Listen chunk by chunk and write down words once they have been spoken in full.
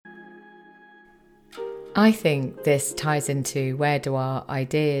I think this ties into where do our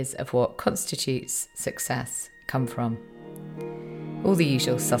ideas of what constitutes success come from. All the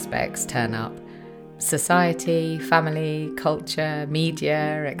usual suspects turn up: society, family, culture,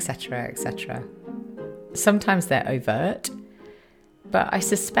 media, etc., etc. Sometimes they're overt, but I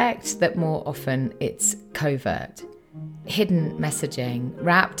suspect that more often it's covert, hidden messaging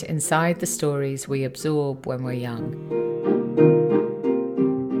wrapped inside the stories we absorb when we're young.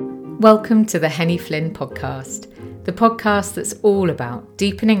 Welcome to the Henny Flynn podcast, the podcast that's all about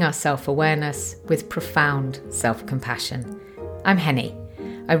deepening our self-awareness with profound self-compassion. I'm Henny.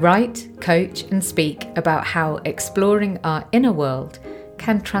 I write, coach and speak about how exploring our inner world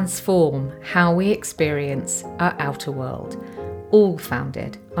can transform how we experience our outer world, all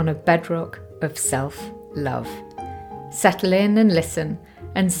founded on a bedrock of self-love. Settle in and listen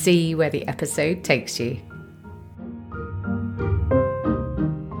and see where the episode takes you.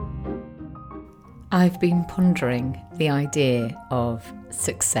 I've been pondering the idea of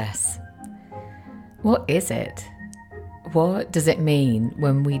success. What is it? What does it mean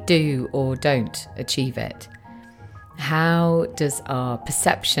when we do or don't achieve it? How does our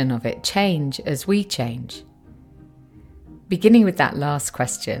perception of it change as we change? Beginning with that last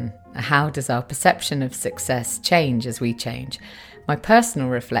question, how does our perception of success change as we change? My personal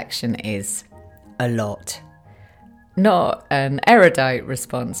reflection is a lot. Not an erudite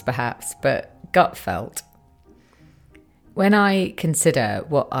response perhaps, but gut felt. When I consider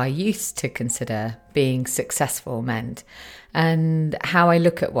what I used to consider being successful meant, and how I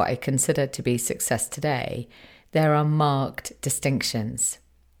look at what I consider to be success today, there are marked distinctions.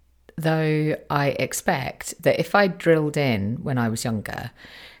 Though I expect that if I drilled in when I was younger,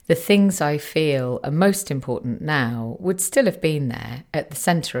 the things I feel are most important now would still have been there at the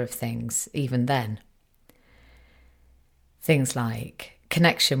centre of things even then. Things like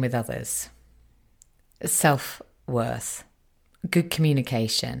connection with others, self-worth, good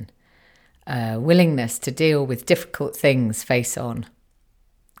communication, willingness to deal with difficult things face on,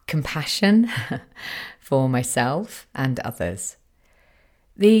 compassion for myself and others.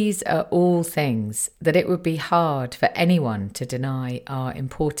 These are all things that it would be hard for anyone to deny are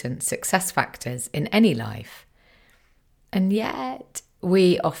important success factors in any life. And yet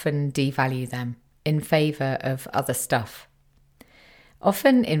we often devalue them in favour of other stuff.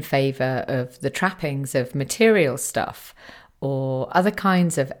 Often in favour of the trappings of material stuff or other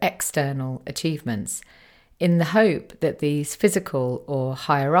kinds of external achievements, in the hope that these physical or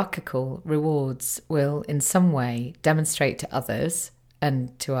hierarchical rewards will in some way demonstrate to others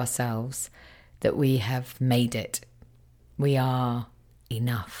and to ourselves that we have made it. We are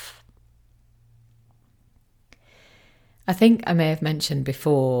enough. I think I may have mentioned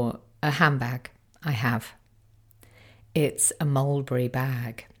before a handbag I have. It's a mulberry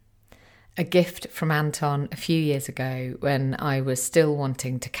bag, a gift from Anton a few years ago when I was still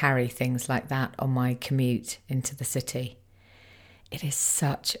wanting to carry things like that on my commute into the city. It is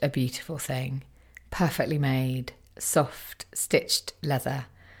such a beautiful thing, perfectly made, soft, stitched leather,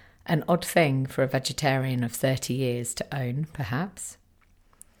 an odd thing for a vegetarian of 30 years to own, perhaps.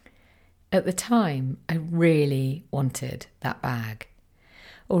 At the time, I really wanted that bag,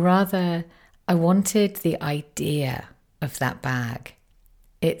 or rather, I wanted the idea of that bag.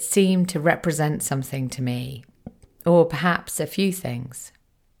 It seemed to represent something to me, or perhaps a few things.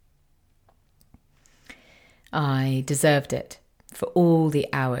 I deserved it for all the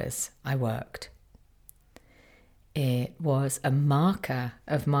hours I worked. It was a marker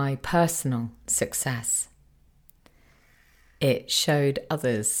of my personal success. It showed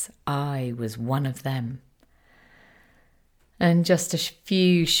others I was one of them. And just a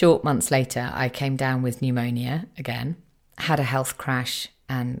few short months later, I came down with pneumonia again, had a health crash,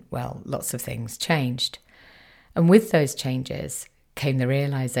 and, well, lots of things changed. And with those changes came the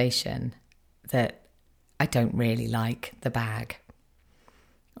realisation that I don't really like the bag.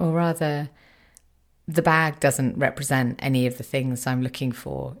 Or rather, the bag doesn't represent any of the things I'm looking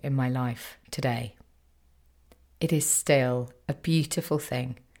for in my life today. It is still a beautiful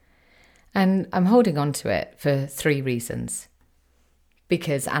thing. And I'm holding on to it for 3 reasons.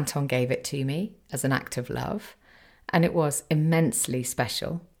 Because Anton gave it to me as an act of love, and it was immensely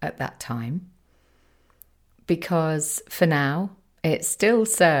special at that time. Because for now, it still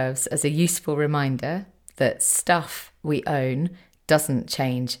serves as a useful reminder that stuff we own doesn't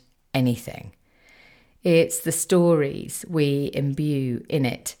change anything. It's the stories we imbue in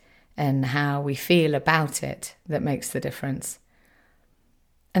it and how we feel about it that makes the difference.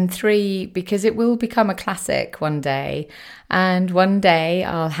 And 3, because it will become a classic one day, and one day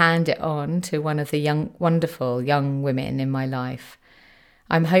I'll hand it on to one of the wonderful young women in my life.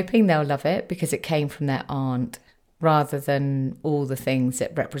 I'm hoping they'll love it because it came from their aunt rather than all the things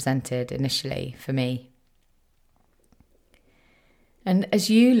it represented initially for me. And as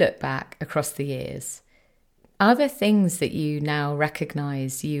you look back across the years, are there things that you now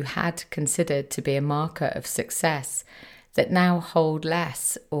recognise you had considered to be a marker of success that now hold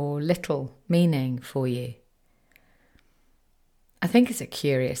less or little meaning for you? I think it's a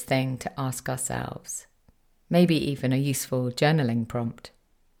curious thing to ask ourselves, maybe even a useful journaling prompt.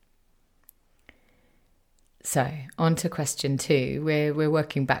 So, on to question 2. We're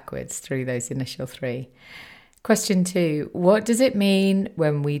working backwards through those initial 3. Question 2, what does it mean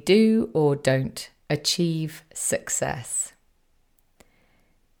when we do or don't achieve success?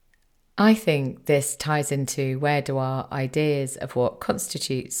 I think this ties into where do our ideas of what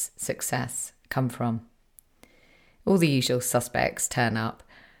constitutes success come from. All the usual suspects turn up: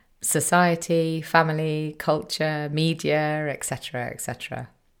 society, family, culture, media, etc., etc.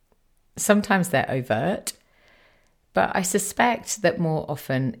 Sometimes they're overt, but I suspect that more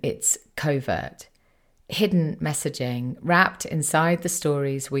often it's covert. Hidden messaging wrapped inside the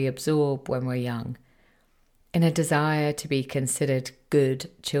stories we absorb when we're young, in a desire to be considered good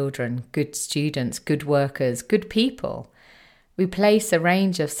children, good students, good workers, good people. We place a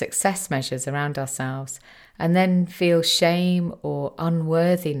range of success measures around ourselves and then feel shame or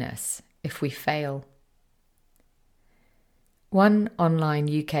unworthiness if we fail. One online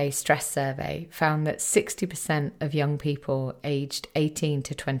UK stress survey found that 60% of young people aged 18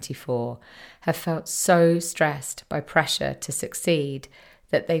 to 24 have felt so stressed by pressure to succeed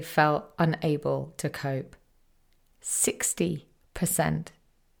that they felt unable to cope. 60%.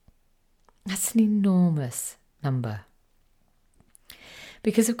 That's an enormous number.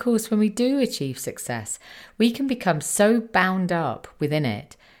 Because, of course, when we do achieve success, we can become so bound up within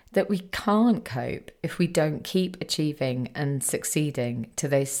it that we can't cope if we don't keep achieving and succeeding to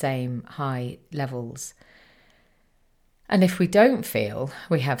those same high levels. And if we don't feel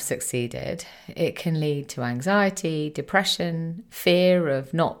we have succeeded, it can lead to anxiety, depression, fear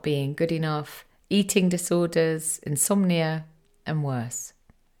of not being good enough, eating disorders, insomnia, and worse.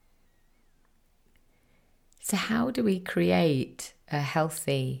 So how do we create a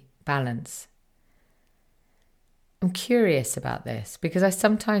healthy balance? I'm curious about this because I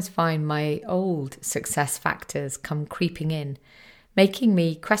sometimes find my old success factors come creeping in, making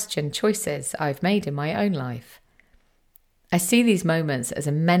me question choices I've made in my own life. I see these moments as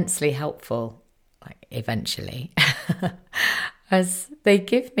immensely helpful, eventually, as they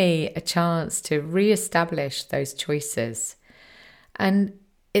give me a chance to re-establish those choices. And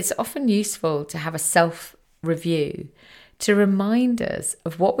it's often useful to have a self-review to remind us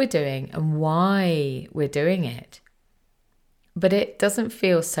of what we're doing and why we're doing it. But it doesn't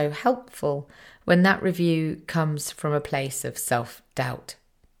feel so helpful when that review comes from a place of self-doubt.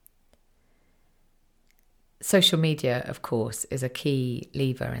 Social media, of course, is a key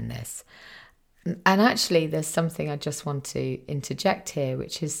lever in this. And actually, there's something I just want to interject here,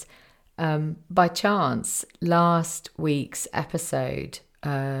 which is, by chance, last week's episode,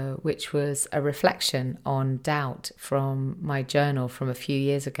 which was a reflection on doubt from my journal from a few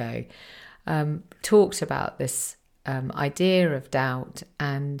years ago, talked about this idea of doubt,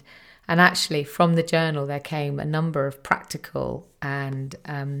 and actually from the journal there came a number of practical and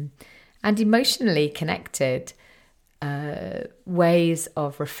emotionally connected ways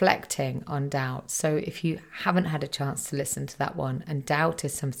of reflecting on doubt. So if you haven't had a chance to listen to that one and doubt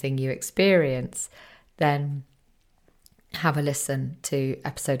is something you experience, then have a listen to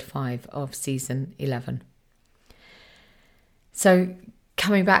episode 5 of season 11. So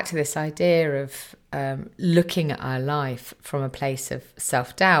coming back to this idea of looking at our life from a place of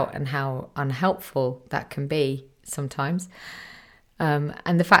self-doubt and how unhelpful that can be sometimes,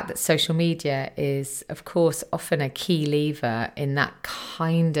 and the fact that social media is, of course, often a key lever in that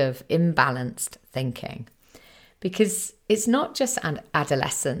kind of imbalanced thinking. Because it's not just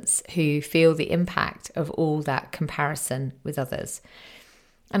adolescents who feel the impact of all that comparison with others.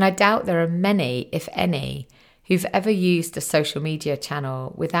 And I doubt there are many, if any, who've ever used a social media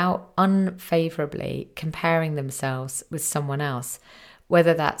channel without unfavourably comparing themselves with someone else,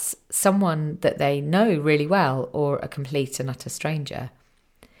 whether that's someone that they know really well or a complete and utter stranger.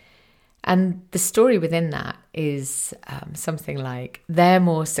 And the story within that is something like, they're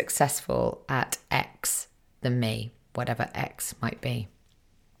more successful at X than me, whatever X might be.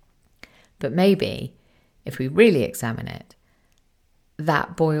 But maybe, if we really examine it,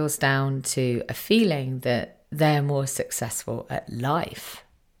 that boils down to a feeling that they're more successful at life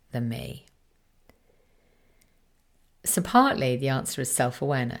than me. So partly the answer is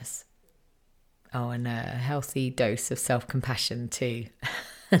self-awareness. Oh, and a healthy dose of self-compassion too.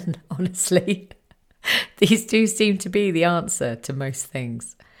 And honestly, these do seem to be the answer to most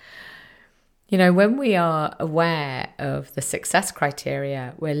things. You know, when we are aware of the success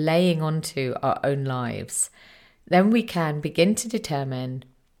criteria we're laying onto our own lives, then we can begin to determine,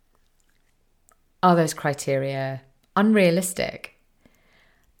 are those criteria unrealistic?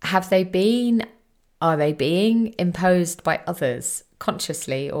 Are they being imposed by others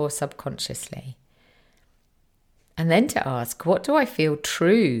consciously or subconsciously? And then to ask, what do I feel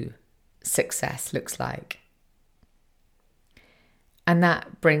true success looks like? And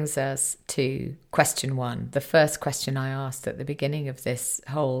that brings us to question 1, the first question I asked at the beginning of this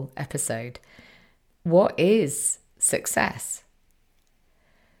whole episode. What is success?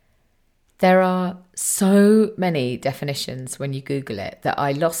 There are so many definitions when you Google it that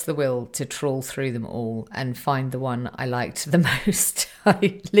I lost the will to trawl through them all and find the one I liked the most.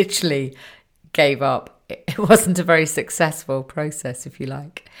 I literally gave up. It wasn't a very successful process, if you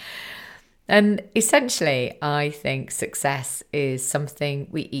like. And essentially, I think success is something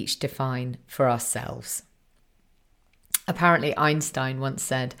we each define for ourselves. Apparently, Einstein once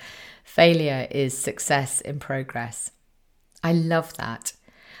said, failure is success in progress. I love that.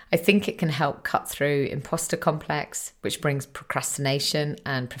 I think it can help cut through imposter complex, which brings procrastination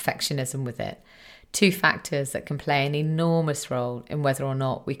and perfectionism with it. 2 factors that can play an enormous role in whether or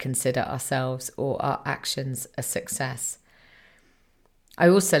not we consider ourselves or our actions a success. I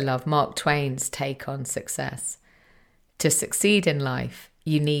also love Mark Twain's take on success. To succeed in life,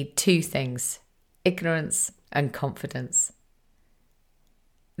 you need 2 things, ignorance and confidence.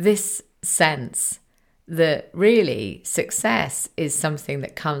 This sense that really success is something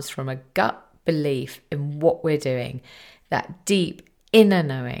that comes from a gut belief in what we're doing, that deep inner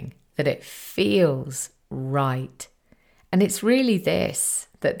knowing that it feels right. And it's really this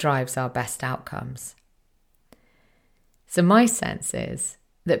that drives our best outcomes. So my sense is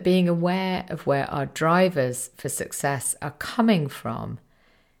that being aware of where our drivers for success are coming from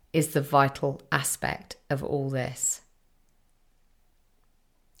is the vital aspect of all this.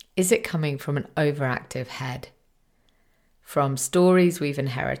 Is it coming from an overactive head? From stories we've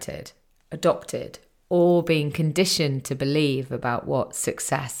inherited, adopted, or being conditioned to believe about what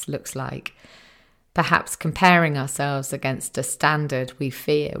success looks like? Perhaps comparing ourselves against a standard we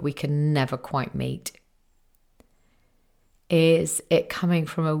fear we can never quite meet. Is it coming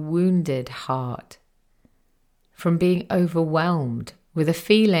from a wounded heart? From being overwhelmed with a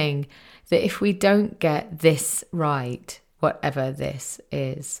feeling that if we don't get this right, whatever this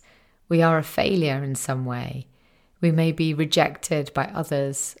is, we are a failure in some way. We may be rejected by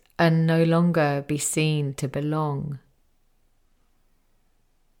others and no longer be seen to belong.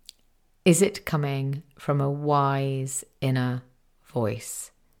 Is it coming from a wise inner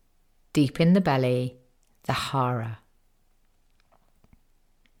voice, deep in the belly, the hara?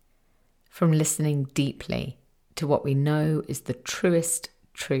 From listening deeply to what we know is the truest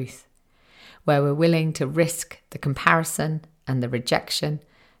truth, where we're willing to risk the comparison and the rejection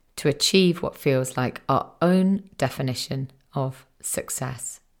to achieve what feels like our own definition of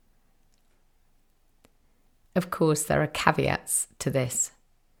success. Of course, there are caveats to this.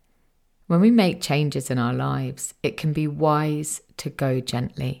 When we make changes in our lives, it can be wise to go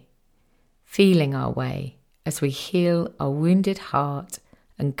gently, feeling our way as we heal our wounded heart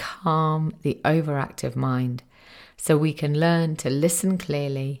and calm the overactive mind, so we can learn to listen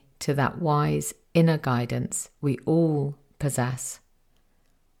clearly to that wise inner guidance we all possess.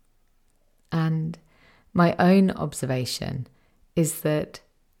 And my own observation is that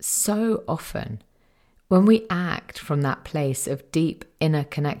so often when we act from that place of deep inner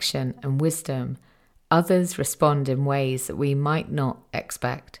connection and wisdom, others respond in ways that we might not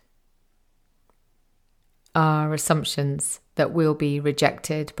expect. Our assumptions that we'll be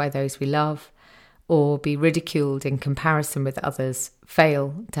rejected by those we love or be ridiculed in comparison with others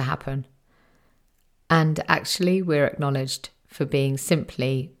fail to happen. And actually, we're acknowledged for being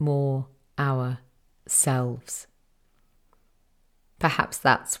simply more ourselves. Perhaps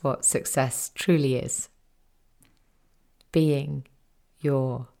that's what success truly is. Being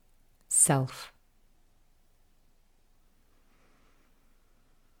yourself.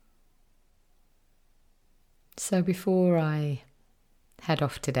 So before I head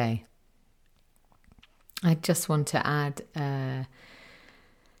off today, I just want to add a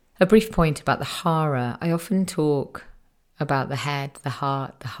brief point about the hara. I often talk about the head, the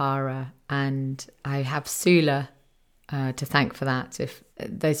heart, the hara, and I have Sula to thank for that. If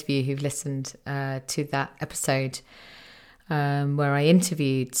those of you who've listened to that episode where I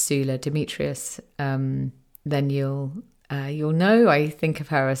interviewed Sula Demetrius, then you'll you'll know I think of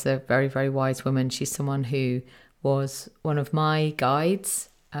her as a very, very wise woman. She's someone who was one of my guides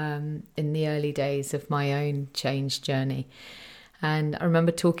in the early days of my own change journey. And I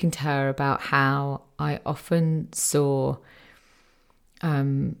remember talking to her about how I often saw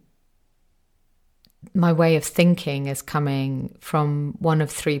my way of thinking as coming from one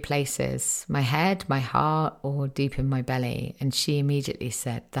of three places: my head, my heart, or deep in my belly. And she immediately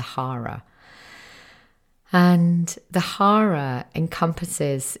said the hara. And the hara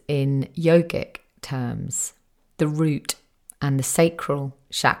encompasses, in yogic terms, the root and the sacral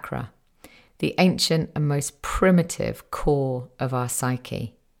chakra, the ancient and most primitive core of our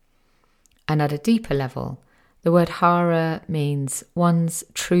psyche. And at a deeper level, the word hara means one's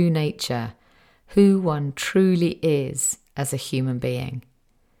true nature, who one truly is as a human being.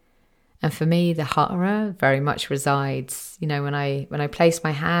 And for me, the hara very much resides, when I place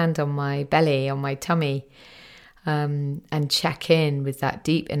my hand on my belly, on my tummy, and check in with that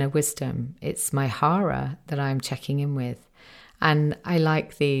deep inner wisdom. It's my hara that I'm checking in with. And I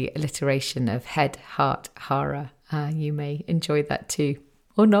like the alliteration of head, heart, hara. You may enjoy that too,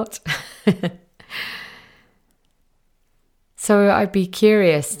 or not. So I'd be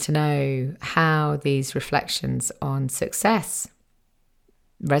curious to know how these reflections on success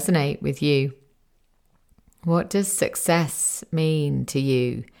resonate with you. What does success mean to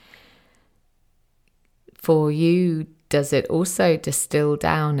you? For you, does it also distill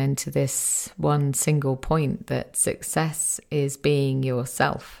down into this one single point that success is being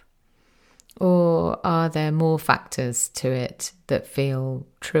yourself? Or are there more factors to it that feel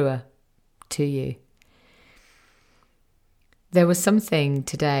truer to you? There was something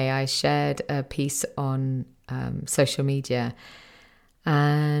today, I shared a piece on social media,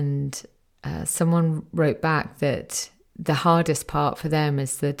 and someone wrote back that the hardest part for them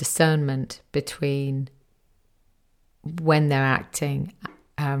is the discernment between when they're acting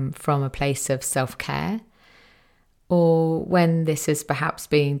from a place of self-care, or when this is perhaps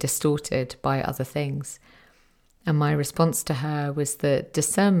being distorted by other things. And my response to her was that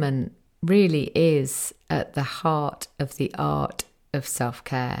discernment really is at the heart of the art of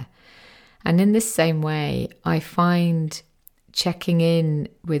self-care. And in this same way, I find checking in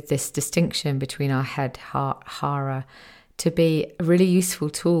with this distinction between our head, heart, hara to be a really useful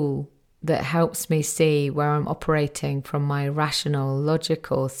tool that helps me see where I'm operating from my rational,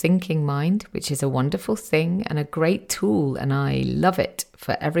 logical thinking mind, which is a wonderful thing and a great tool, and I love it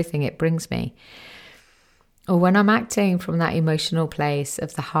for everything it brings me. Or when I'm acting from that emotional place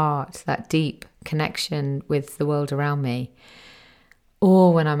of the heart, that deep connection with the world around me.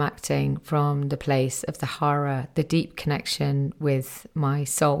 Or when I'm acting from the place of the hara, the deep connection with my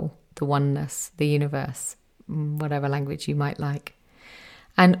soul, the oneness, the universe, whatever language you might like.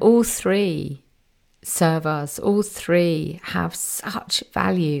 And all three serve us, all three have such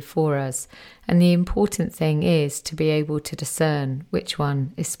value for us. And the important thing is to be able to discern which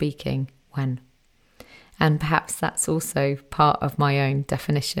one is speaking when. And perhaps that's also part of my own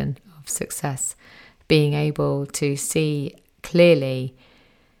definition of success, being able to see clearly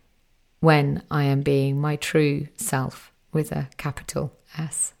when I am being my true self with a capital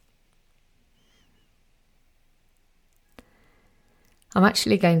S. I'm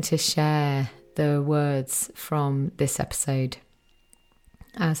actually going to share the words from this episode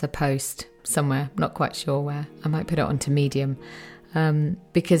as a post somewhere, not quite sure where. I might put it onto Medium,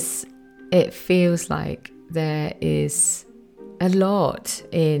 because it feels like there is a lot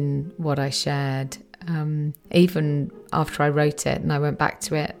in what I shared. Even after I wrote it and I went back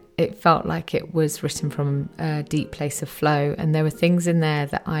to it, it felt like it was written from a deep place of flow. And there were things in there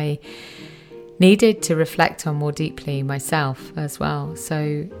that I needed to reflect on more deeply myself as well.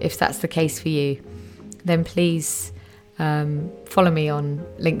 So if that's the case for you, then please follow me on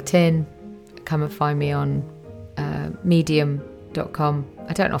LinkedIn, come and find me on medium.com.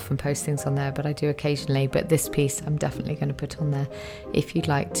 I don't often post things on there, but I do occasionally. But this piece I'm definitely going to put on there if you'd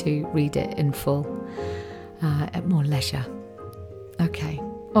like to read it in full at more leisure. Okay.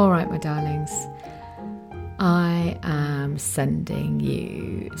 All right, my darlings. I am sending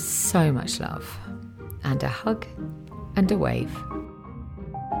you so much love and a hug and a wave.